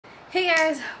Hey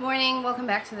guys, morning, welcome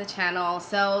back to the channel.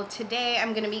 So today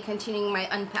I'm going to be continuing my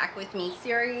Unpack With Me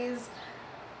series.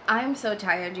 I'm so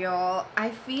tired, y'all. I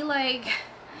feel like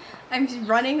I'm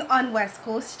running on West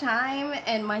Coast time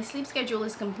and my sleep schedule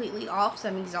is completely off, so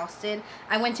I'm exhausted.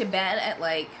 I went to bed at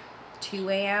like 2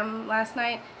 a.m. last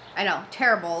night. I know,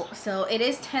 terrible. So it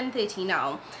is 10:30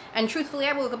 now, and truthfully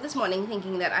I woke up this morning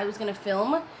thinking that I was going to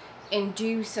film and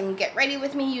do some get ready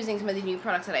with me using some of the new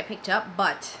products that I picked up,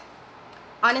 but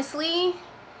honestly,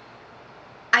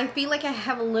 I feel like I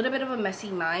have a little bit of a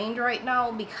messy mind right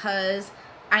now because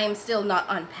I am still not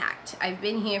unpacked. I've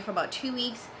been here for about 2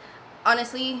 weeks.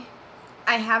 Honestly,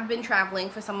 I have been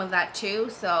traveling for some of that too,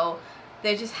 so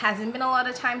there just hasn't been a lot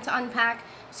of time to unpack.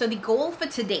 So the goal for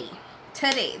today,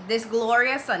 this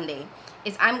glorious Sunday,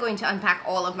 is I'm going to unpack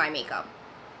all of my makeup.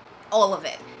 All of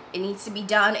it. It needs to be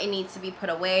done. It needs to be put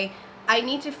away. I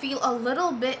need to feel a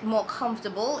little bit more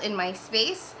comfortable in my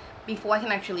space before I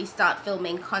can actually start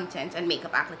filming content and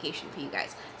makeup application for you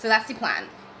guys. So that's the plan.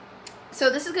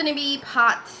 So this is going to be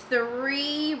part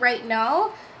 3 right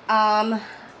now. I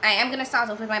am going to start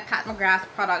off with my Mcgrath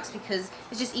products because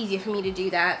it's just easier for me to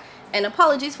do that. And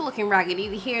apologies for looking raggedy.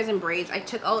 The hair is in braids. I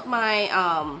took out my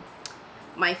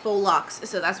my faux locks,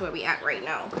 so that's where we at right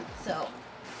now. So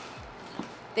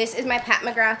this is my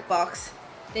Mcgrath box.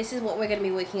 This is what we're going to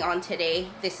be working on today.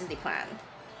 This is the plan.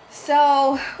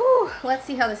 So, let's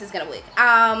see how this is gonna work.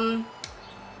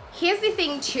 Here's the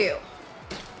thing too.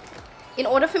 In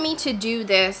order for me to do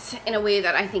this in a way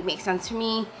that I think makes sense to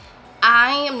me,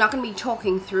 I am not gonna be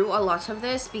talking through a lot of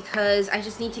this because I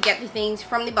just need to get the things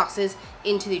from the boxes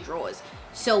into the drawers.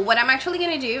 So what I'm actually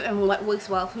gonna do, and what works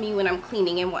well for me when I'm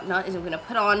cleaning and whatnot, is I'm gonna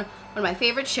put on one of my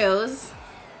favorite shows,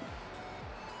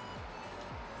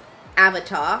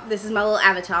 Avatar. This is my little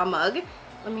Avatar mug.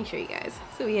 Let me show you guys.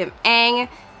 So we have Aang,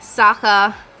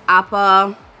 Sokka,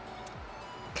 Appa,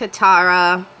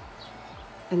 Katara,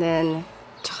 and then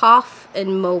Toph and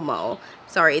Momo.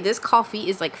 Sorry, this coffee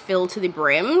is like filled to the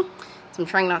brim, so I'm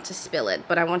trying not to spill it,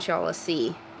 but I want y'all to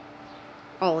see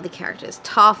all of the characters.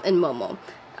 Toph and Momo.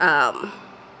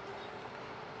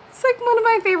 It's like one of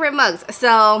my favorite mugs.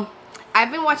 So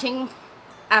I've been watching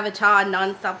Avatar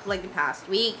non-stop for like the past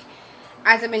week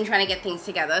as I've been trying to get things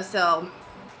together. So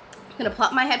I'm gonna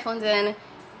plop my headphones in,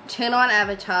 turn on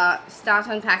Avatar, start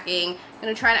unpacking. I'm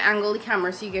gonna try to angle the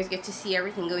camera so you guys get to see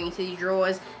everything going into the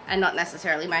drawers and not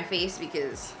necessarily my face,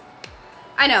 because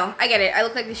I know, I get it, I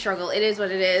look like the struggle, it is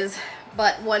what it is,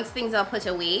 but once things are put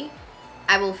away,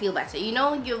 I will feel better. You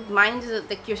know, your mind is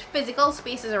like, your physical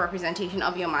space is a representation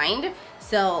of your mind,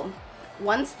 so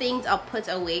once things are put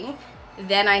away,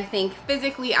 then I think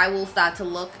physically I will start to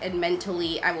look, and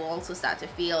mentally I will also start to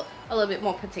feel a little bit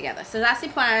more put together. So that's the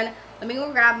plan. Let me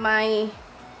go grab my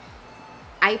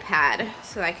iPad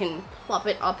so I can plop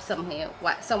it up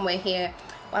somewhere here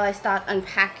while I start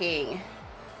unpacking.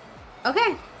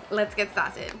 Okay, let's get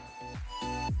started.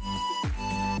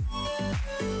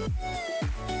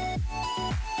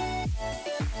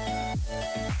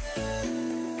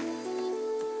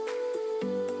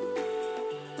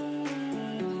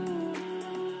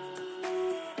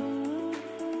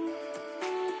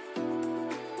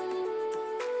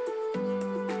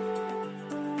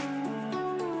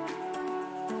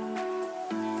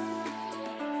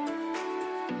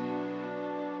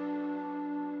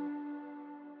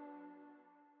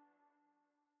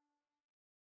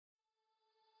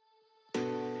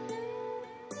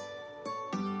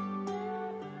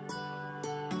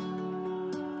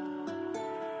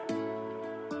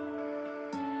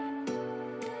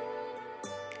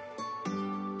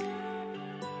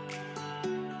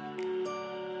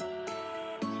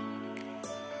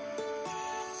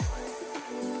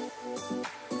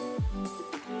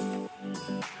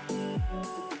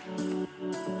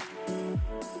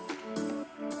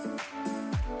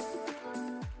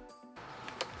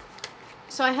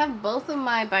 So I have both of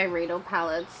my Byredo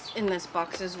palettes in this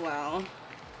box as well.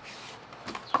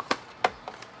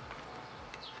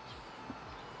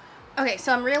 Okay,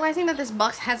 so I'm realizing that this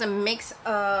box has a mix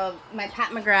of my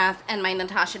Mcgrath and my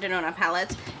Natasha Denona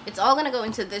palettes. It's all gonna go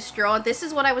into this drawer. This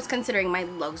is what I was considering my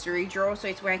luxury drawer, so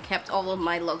it's where I kept all of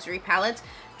my luxury palettes.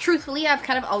 Truthfully, I've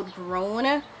kind of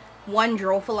outgrown one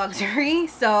drawer for luxury,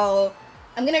 so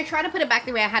I'm gonna try to put it back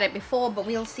the way I had it before, but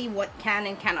we'll see what can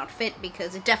and cannot fit,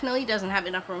 because it definitely doesn't have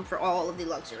enough room for all of the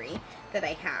luxury that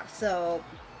I have. So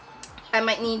I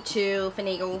might need to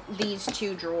finagle these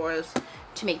 2 drawers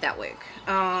to make that work.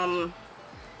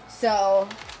 So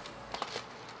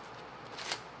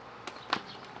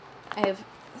I have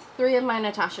 3 of my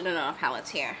Natasha Denona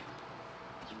palettes here.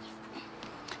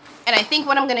 And I think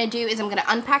what I'm going to do is I'm going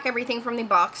to unpack everything from the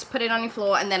box, put it on the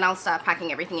floor, and then I'll start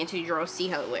packing everything into the drawer, see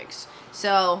how it works.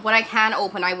 So what I can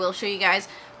open, I will show you guys.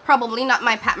 Probably not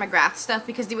my Pat McGrath stuff,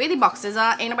 because the way the boxes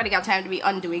are, ain't nobody got time to be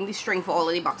undoing the string for all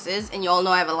of the boxes. And you all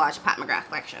know I have a large Pat McGrath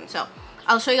collection. So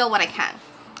I'll show you all what I can.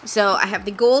 So I have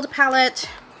the gold palette.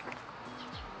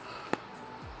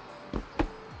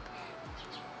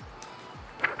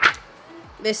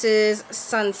 This is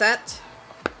Sunset.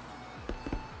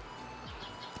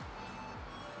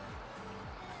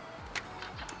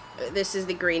 This is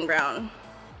the green brown.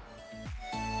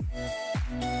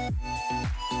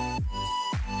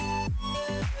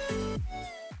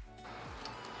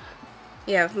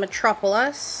 You have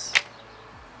Metropolis.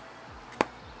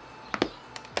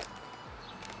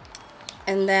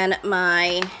 And then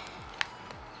my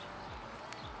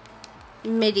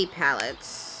MIDI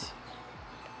palettes.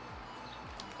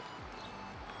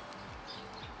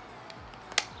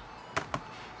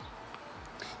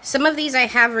 Some of these I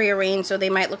have rearranged, so they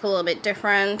might look a little bit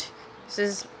different. This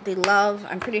is the Love.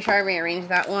 I'm pretty sure I rearranged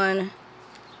that one.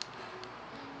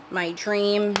 My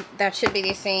Dream. That should be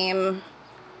the same.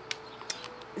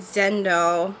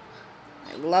 Zendo.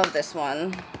 I love this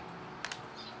one.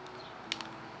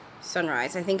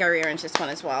 Sunrise. I think I rearranged this one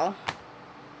as well.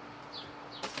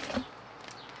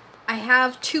 I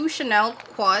have 2 Chanel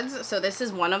quads, so this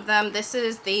is one of them. This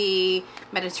is the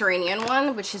Mediterranean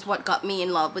one, which is what got me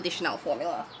in love with the Chanel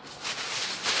formula.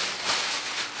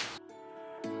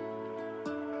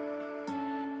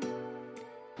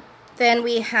 Then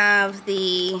we have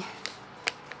the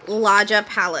larger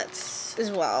palettes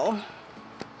as well.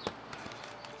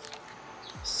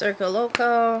 Circo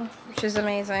Loco, which is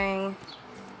amazing.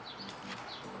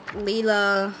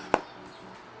 Lila.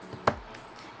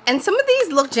 And some of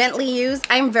these look gently used.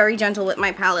 I'm very gentle with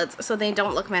my palettes, so they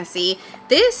don't look messy.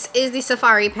 This is the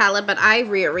Safari palette, but I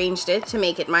rearranged it to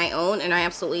make it my own, and I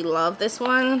absolutely love this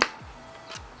one.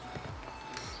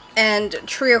 And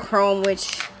Trio Chrome,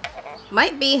 which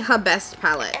might be her best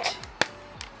palette.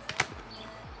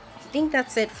 I think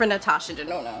that's it for Natasha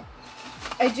Denona.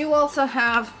 I do also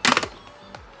have...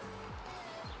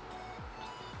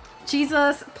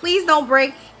 Jesus, please don't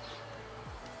break.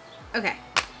 Okay.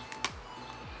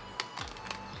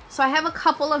 So I have a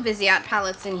couple of Viseart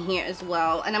palettes in here as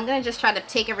well, and I'm going to just try to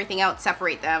take everything out,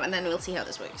 separate them, and then we'll see how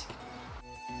this works.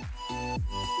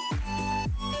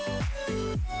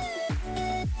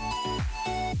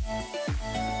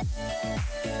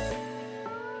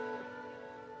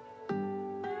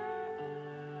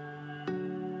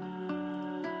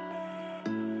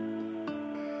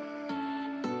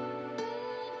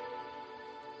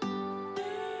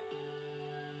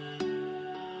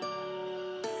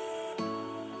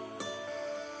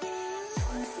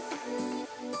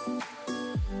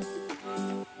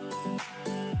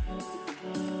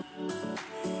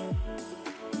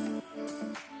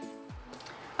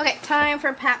 Okay, time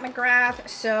for Pat McGrath.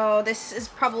 So this is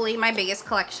probably my biggest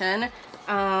collection.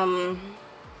 I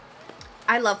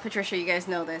love Patricia, you guys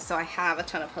know this, so I have a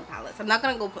ton of her palettes. I'm not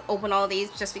going to go open all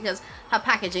these just because her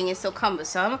packaging is so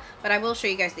cumbersome, but I will show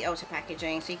you guys the outer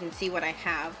packaging so you can see what I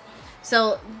have.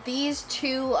 So these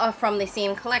 2 are from the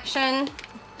same collection.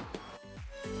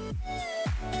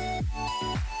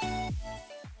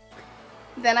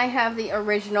 Then I have the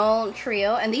original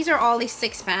trio, and these are all the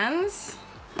 6 pans.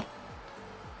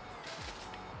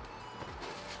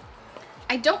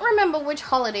 I don't remember which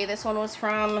holiday this one was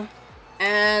from,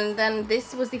 and then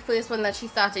this was the first one that she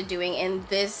started doing in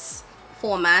this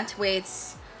format where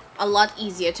it's a lot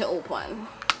easier to open.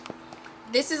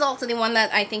 This is also the one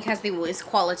that I think has the worst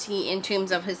quality in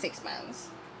terms of her 6 pans.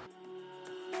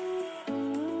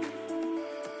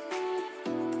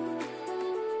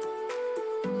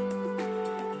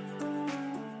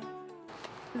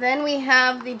 Then we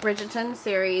have the Bridgerton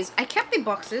series. I kept the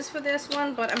boxes for this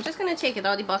one, but I'm just going to take it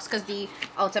out of the box because the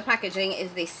outer packaging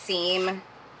is the same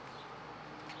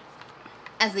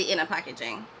as the inner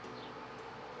packaging.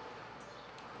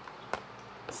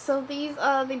 So these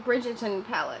are the Bridgerton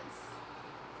palettes.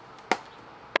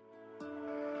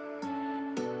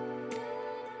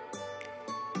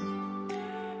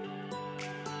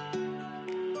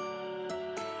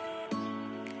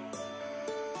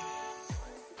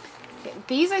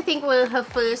 These I think were her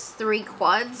first 3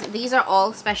 quads. These are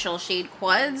all special shade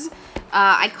quads.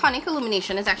 Iconic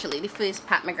Illumination is actually the first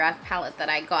Pat McGrath palette that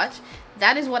I got.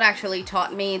 That is what actually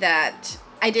taught me that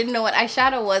I didn't know what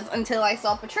eyeshadow was until I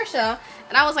saw Patricia.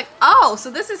 And I was like, oh, so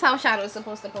this is how shadow is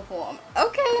supposed to perform.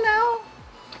 Okay now.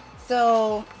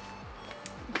 So,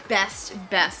 best,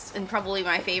 and probably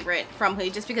my favorite from her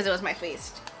just because it was my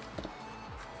first.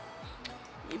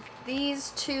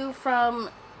 These 2 from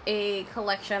a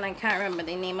collection. I can't remember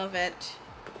the name of it.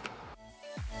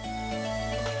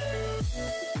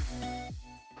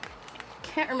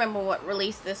 Can't remember what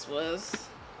release this was.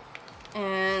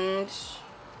 And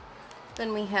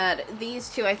then we had these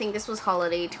two. I think this was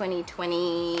holiday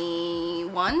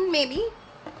 2021, maybe.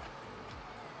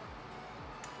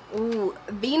 Ooh,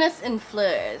 Venus in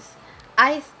Fleurs.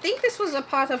 I think this was a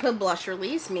part of her blush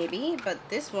release, maybe, but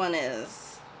this one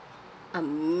is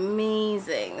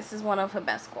amazing. This is one of her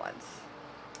best quads.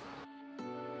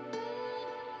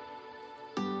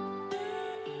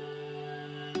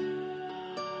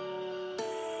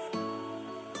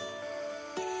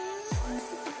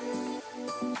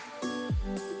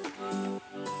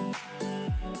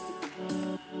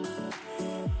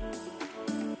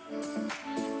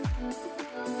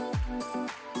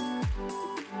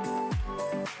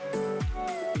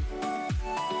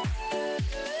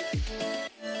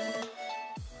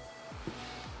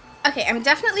 Okay, I'm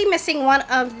definitely missing one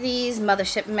of these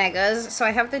Mothership Megas. So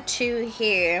I have the two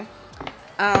here.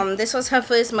 This was her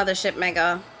first Mothership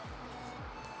Mega.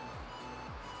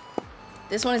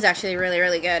 This one is actually really,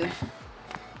 really good.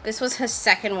 This was her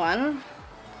second one.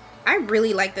 I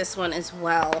really like this one as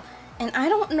well. And I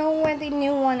don't know where the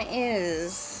new one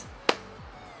is.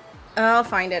 I'll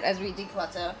find it as we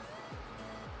declutter.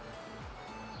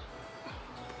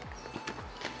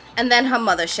 And then her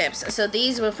Motherships. So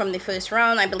these were from the first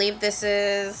round. I believe this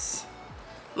is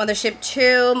Mothership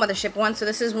 2, Mothership 1. So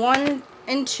this is 1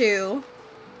 and 2.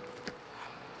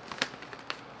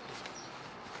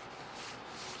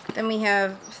 Then we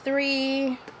have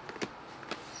 3,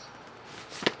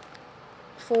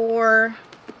 4,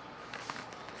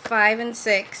 5, and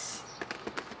 6.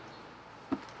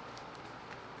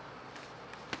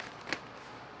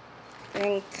 I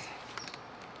think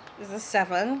this is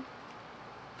 7.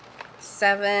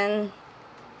 7,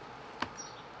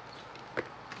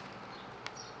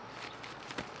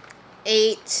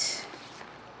 8,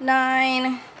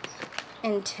 9,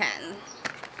 and 10.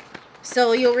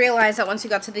 So you'll realize that once you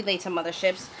got to the later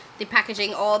Motherships, the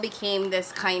packaging all became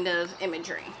this kind of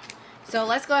imagery. So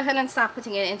let's go ahead and start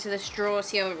putting it into this drawer,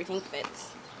 see how everything fits.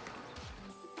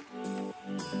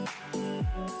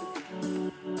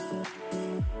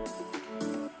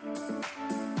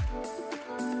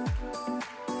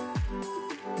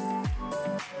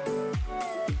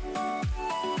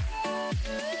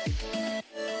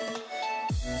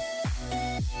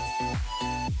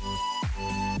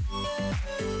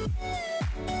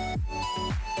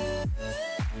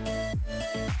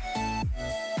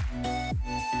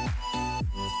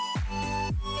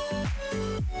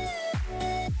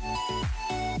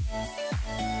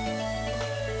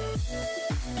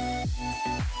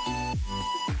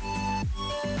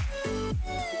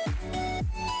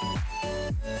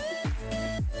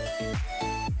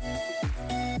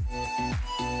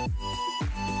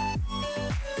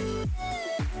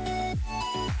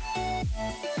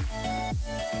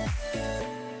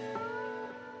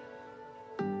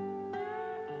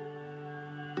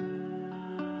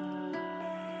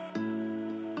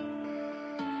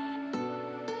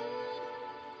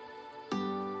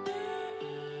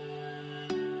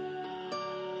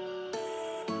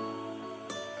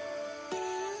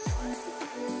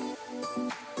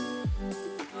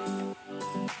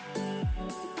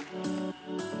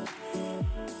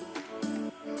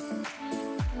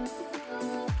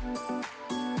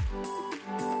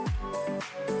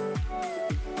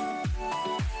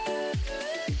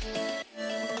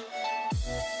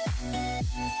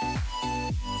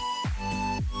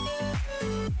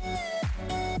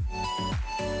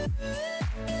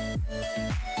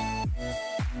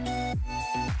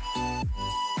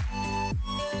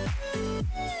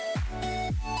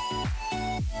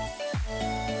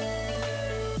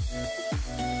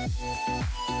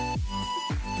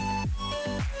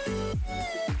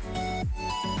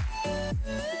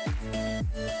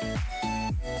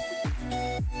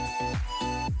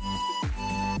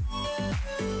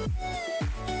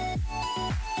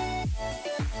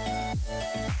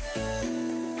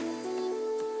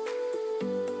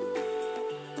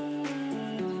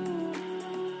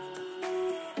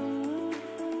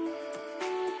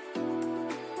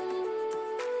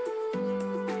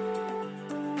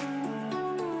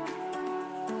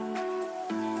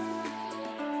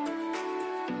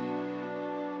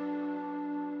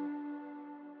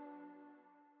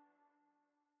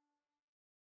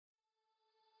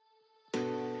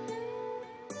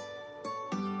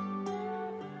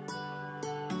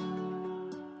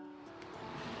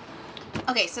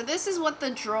 Okay, so this is what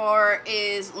the drawer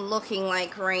is looking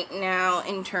like right now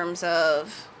in terms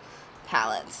of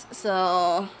palettes.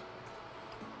 So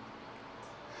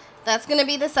that's gonna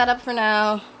be the setup for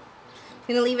now. I'm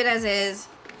gonna leave it as is.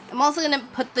 I'm also gonna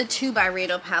put the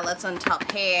 2x palettes on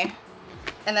top here,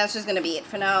 and that's just gonna be it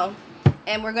for now.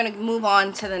 And we're gonna move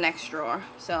on to the next drawer.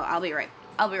 So I'll be right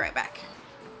back.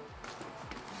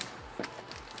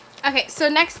 Okay, so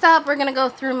next up we're gonna go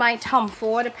through my Tom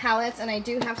Ford palettes, and I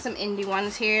do have some indie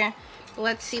ones here.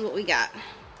 Let's see what we got.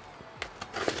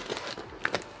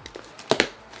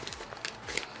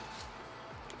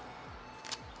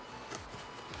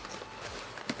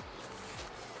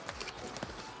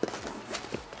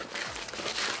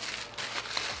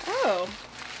 Oh,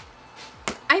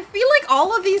 I feel like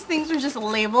all of these things are just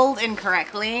labeled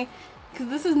incorrectly, because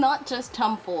this is not just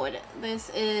Tom Ford. This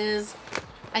is,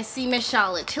 I see Miss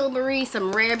Charlotte Tilbury,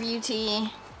 some Rare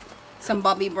Beauty, some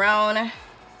Bobbi Brown.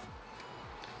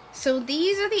 So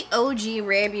these are the OG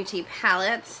Rare Beauty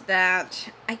palettes that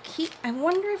I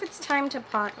wonder if it's time to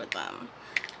part with them.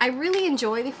 I really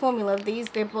enjoy the formula of these.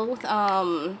 They're both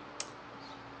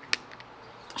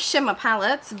shimmer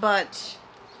palettes, but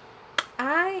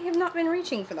I have not been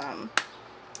reaching for them.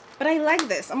 But I like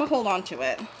this. I'm gonna hold on to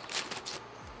it.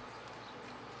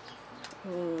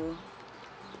 Ooh.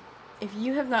 If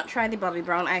you have not tried the Bobbi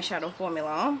Brown eyeshadow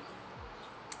formula,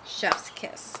 chef's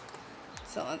kiss.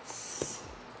 So let's...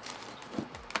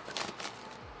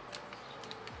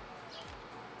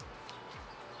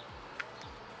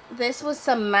 This was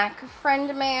some MAC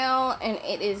friend mail, and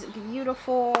it is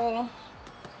beautiful.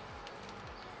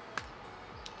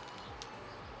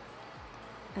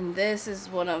 And this is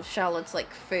one of Charlotte's like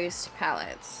first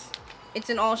palettes. It's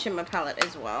an all shimmer palette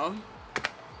as well.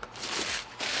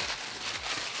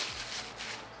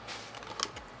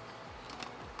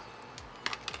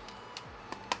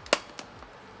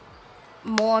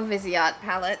 More Viseart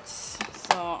palettes.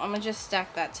 So I'm gonna just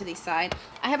stack that to the side.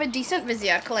 I have a decent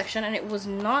Viseart collection, and it was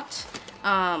not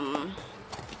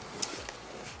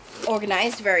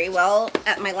organized very well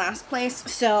at my last place.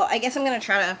 So I guess I'm gonna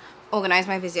try to organize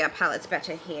my Viseart palettes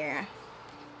better here.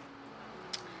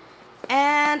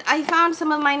 And I found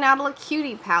some of my Nabla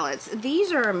Cutie palettes.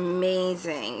 These are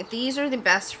amazing. These are the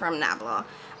best from Nabla.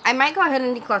 I might go ahead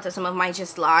and declutter some of my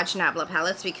just large Nabla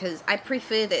palettes because I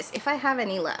prefer this if I have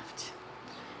any left.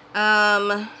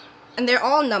 And they're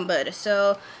all numbered.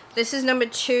 So this is number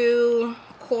 2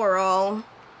 Coral,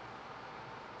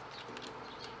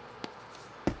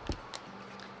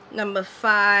 number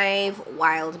 5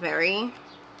 Wildberry,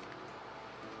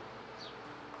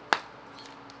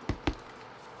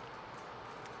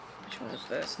 which one is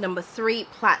this? Number 3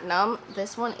 Platinum.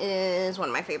 This one is one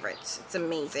of my favorites. It's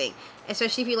amazing,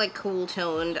 especially if you like cool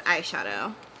toned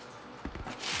eyeshadow.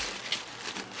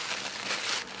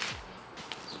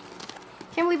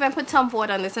 Can't believe I put Tom Ford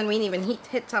on this and we didn't even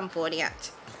hit Tom Ford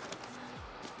yet.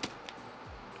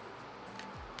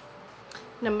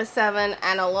 Number 7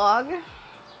 Analog.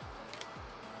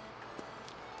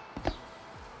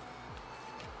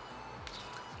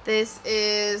 This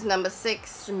is number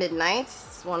 6 Midnight.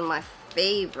 It's one of my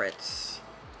favorites.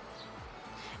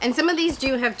 And some of these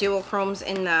do have duochromes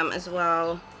in them as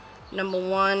well. Number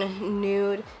 1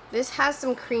 Nude. This has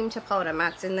some cream to powder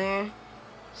mattes in there,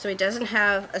 so it doesn't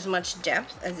have as much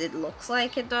depth as it looks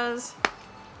like it does.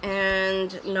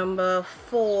 And number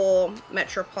 4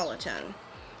 Metropolitan.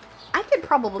 I could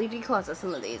probably declutter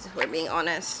some of these if we're being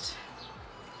honest.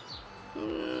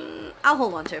 I'll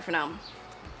hold on to it for now.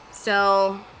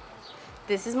 So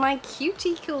this is my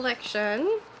cutie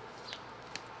collection.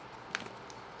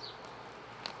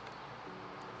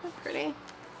 That's pretty.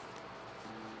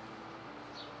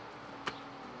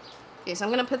 Okay, so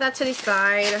I'm gonna put that to the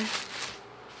side.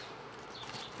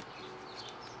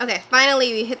 Okay,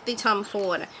 finally we hit the Tom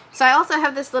Ford. So I also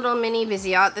have this little mini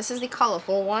Viseart. This is the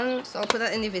colorful one, so I'll put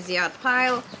that in the Viseart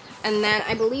pile. And then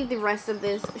I believe the rest of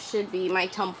this should be my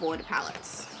Tom Ford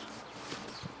palettes.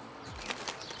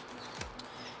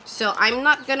 So I'm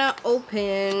not gonna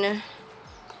open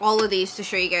all of these to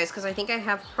show you guys because I think I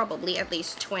have probably at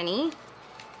least 20.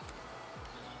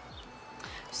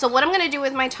 So what I'm gonna do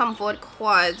with my Tom Ford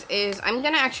quads is I'm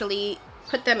gonna actually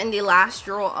put them in the last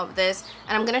drawer of this,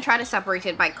 and I'm gonna try to separate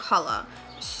it by color.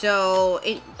 So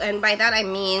and by that I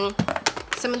mean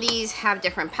some of these have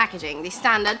different packaging. The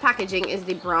standard packaging is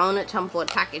the brown Tom Ford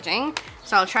packaging,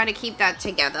 so I'll try to keep that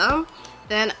together.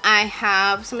 Then I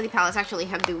have some of the palettes actually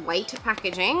have the white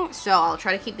packaging, so I'll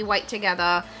try to keep the white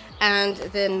together. And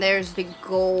then there's the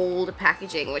gold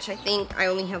packaging, which I think I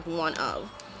only have one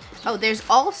of. Oh, there's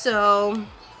also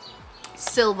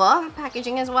silver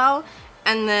packaging as well.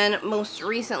 And then most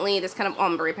recently this kind of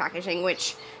ombre packaging,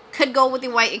 which could go with the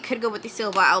white, it could go with the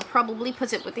silver. I'll probably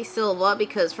put it with the silver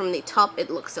because from the top it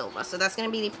looks silver. So that's going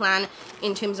to be the plan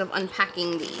in terms of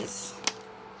unpacking these.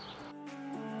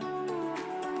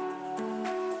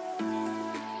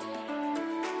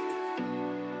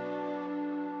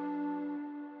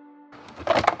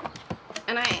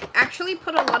 And I actually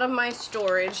put a lot of my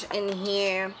storage in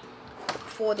here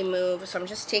for the move, so I'm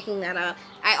just taking that out.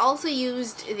 I also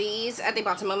used these at the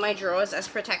bottom of my drawers as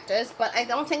protectors, but I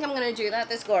don't think I'm going to do that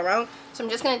this go around, so I'm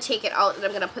just going to take it out and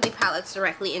I'm going to put the palettes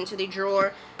directly into the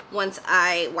drawer once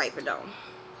I wipe it down.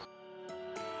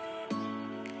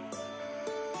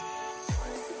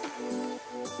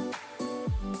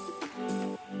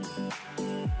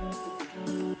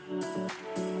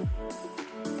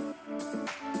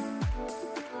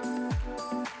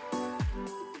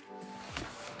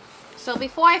 So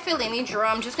before I fill any drawer,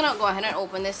 I'm just going to go ahead and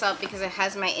open this up because it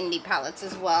has my Inide palettes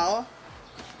as well.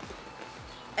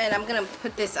 And I'm going to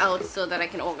put this out so that I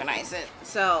can organize it.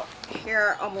 So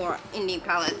here are more Inide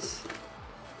palettes.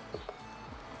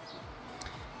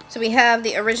 So we have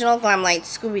the original Glamlight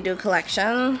Scooby-Doo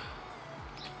collection.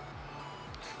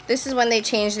 This is when they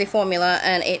changed the formula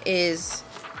and it is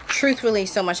truthfully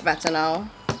so much better now.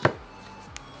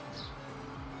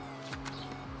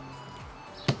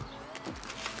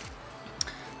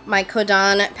 My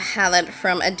Kodan palette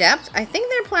from Adept. I think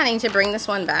they're planning to bring this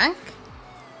one back.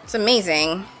 It's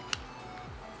amazing.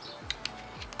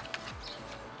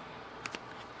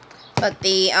 But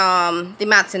the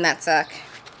matte's in that suck.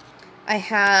 I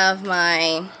have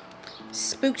my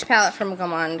Spooked palette from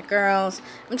Gourmand Girls.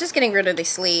 I'm just getting rid of the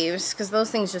sleeves because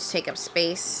those things just take up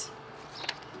space.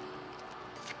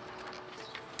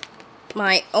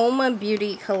 My Oma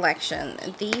Beauty collection.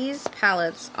 These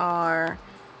palettes are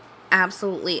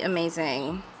absolutely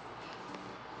amazing.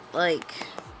 Like,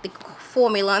 the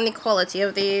formula and the quality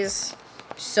of these,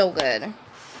 so good.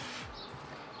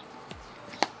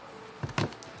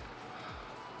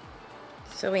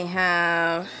 So we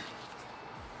have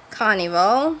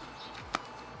Carnival,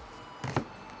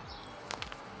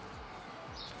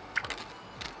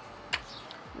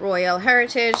 Royal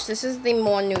Heritage. This is the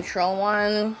more neutral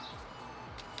one.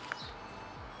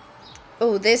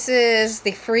 Oh, this is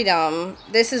the Freedom.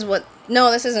 This is what...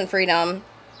 No, this isn't Freedom.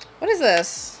 What is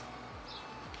this?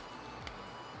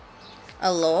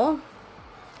 Allure?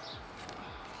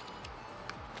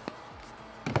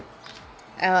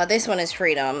 This one is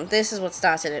Freedom. This is what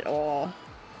started it all.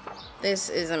 This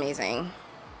is amazing.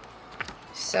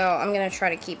 So I'm going to try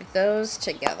to keep those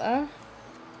together.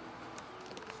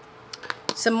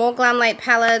 Some more Glamlight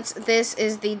palettes. This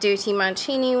is the Dirty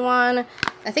Martini one.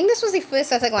 I think this was the first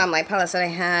set of Glamlight palettes that I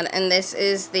had. And this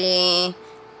is the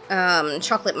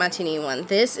Chocolate Martini one.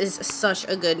 This is such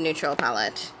a good neutral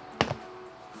palette.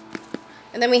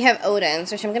 And then we have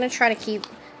Odin's, which I'm going to try to keep...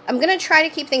 I'm going to try to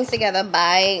keep things together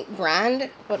by brand,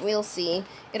 but we'll see.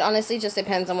 It honestly just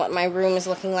depends on what my room is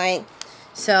looking like.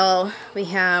 So we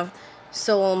have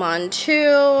Soulmon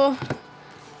 2.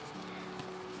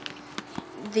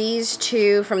 These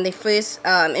two from the first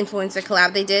influencer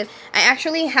collab they did. I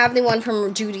actually have the one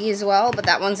from Judy as well, but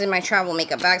that one's in my travel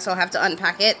makeup bag, so I'll have to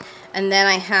unpack it. And then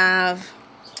I have,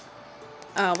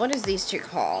 what is these two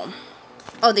called?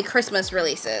 Oh, the Christmas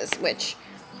releases, which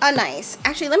are nice.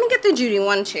 Actually, let me get the Judy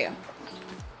one too.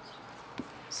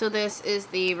 So this is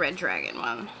the Red Dragon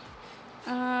one.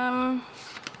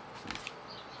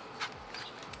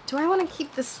 Do I want to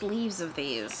keep the sleeves of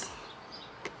these?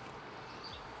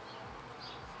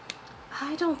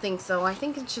 I don't think so. I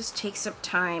think it just takes up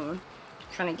time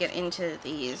trying to get into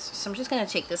these. So I'm just going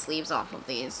to take the sleeves off of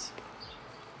these.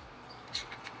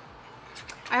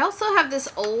 I also have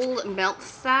this old Melt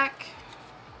stack.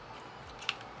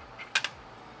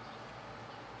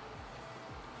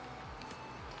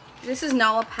 This is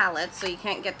now a palette, so you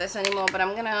can't get this anymore, but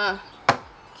I'm going to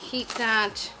keep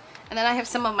that. And then I have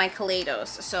some of my Kaleidos,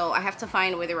 so I have to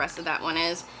find where the rest of that one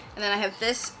is. And then I have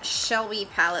this Shelby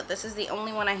palette. This is the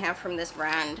only one I have from this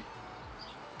brand.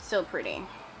 So pretty.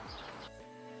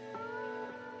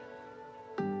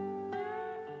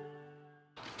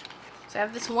 So I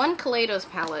have this one Kaleidos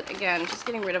palette. Again, just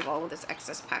getting rid of all of this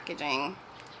excess packaging.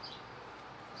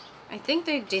 I think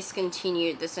they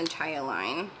discontinued this entire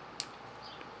line.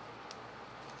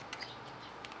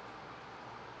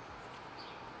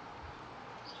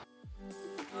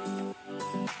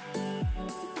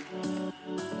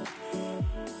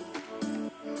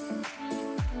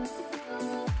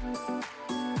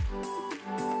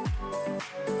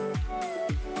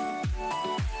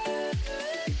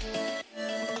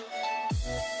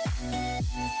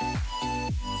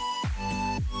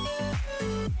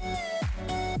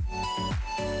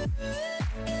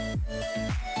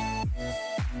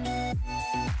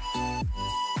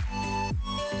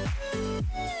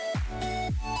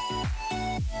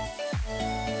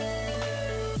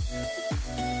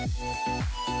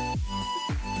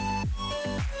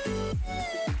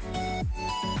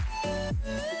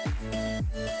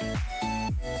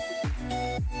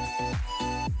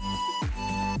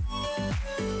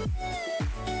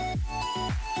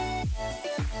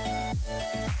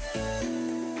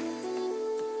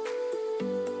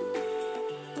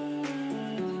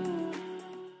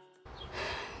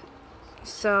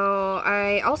 so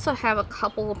I also have a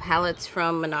couple palettes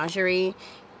from Menagerie.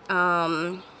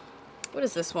 What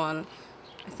is this one?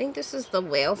 I think this is the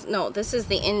Whales. No, this is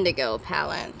the Indigo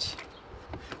palette.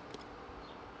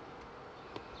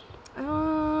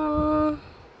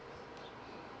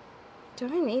 Do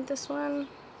I need this one?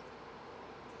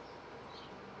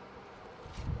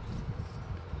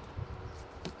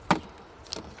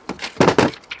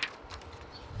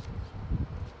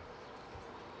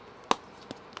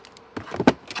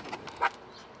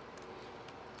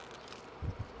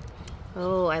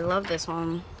 Oh, I love this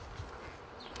one.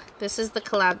 This is the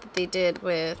collab that they did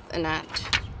with Inide.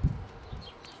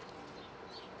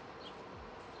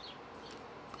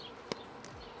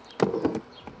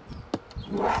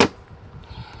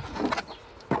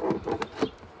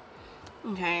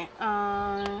 Okay,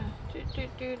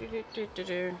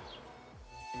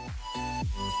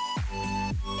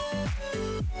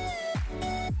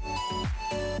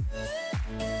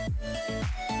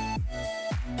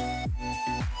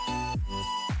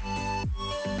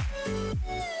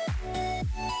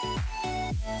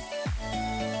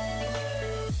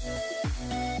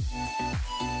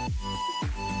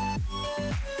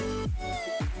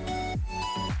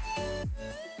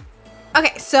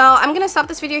 Okay, so I'm gonna stop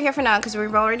this video here for now because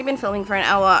we've already been filming for an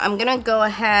hour. I'm gonna go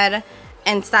ahead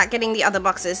and start getting the other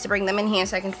boxes to bring them in here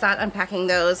so I can start unpacking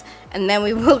those, and then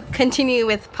we will continue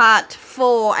with part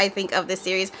 4, I think, of this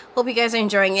series. Hope you guys are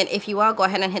enjoying it. If you are, go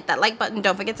ahead and hit that like button.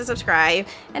 Don't forget to subscribe,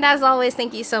 and as always,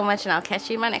 thank you so much, and I'll catch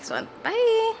you in my next one.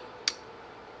 Bye.